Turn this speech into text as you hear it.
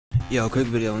Yo, quick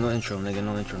video, no intro,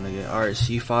 nigga. Alright,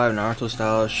 C5 Naruto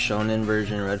style, shonen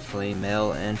version, red flame,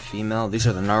 male and female. These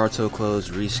are the Naruto clothes,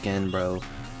 reskin, bro.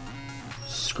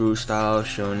 Screw style,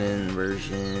 shonen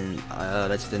version.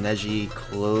 That's the Neji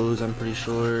clothes, I'm pretty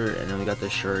sure. And then we got the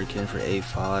shuriken for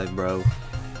A5, bro.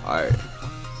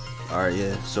 Alright,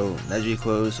 yeah. So, Neji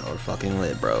clothes are fucking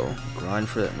lit, bro. Grind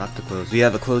for it, not the clothes. We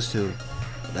have the clothes too.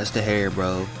 That's the hair,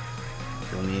 bro.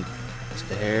 Feel me? That's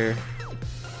the hair.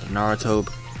 Naruto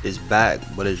is back,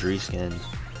 but it's reskinned.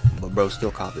 But bro,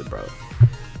 still cop it, bro.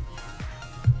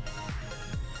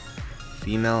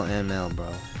 Female and male,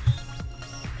 bro.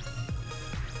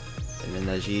 And then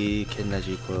Neji, Kid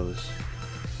Neji clothes.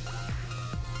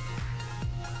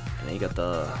 And then you got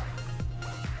the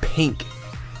pink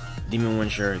Demon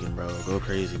Wind Shuriken, bro. Go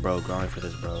crazy, bro. Grind for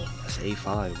this, bro. That's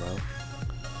A5,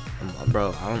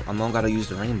 bro. I don't gotta use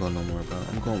the rainbow no more, bro.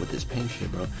 I'm going with this pink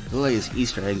shit, bro. It looks like it's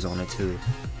Easter eggs on it too.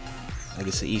 Like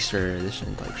it's an Easter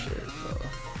edition type shit, bro.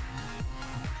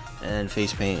 And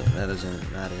face paint, that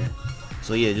doesn't matter.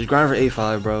 So yeah, just grind for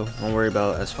A5, bro. Don't worry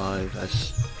about S5.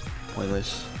 That's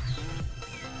pointless.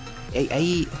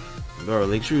 Hey, bro.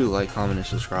 Make sure you like, comment, and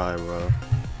subscribe, bro.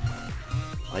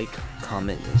 Like,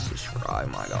 comment, and subscribe,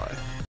 my guy.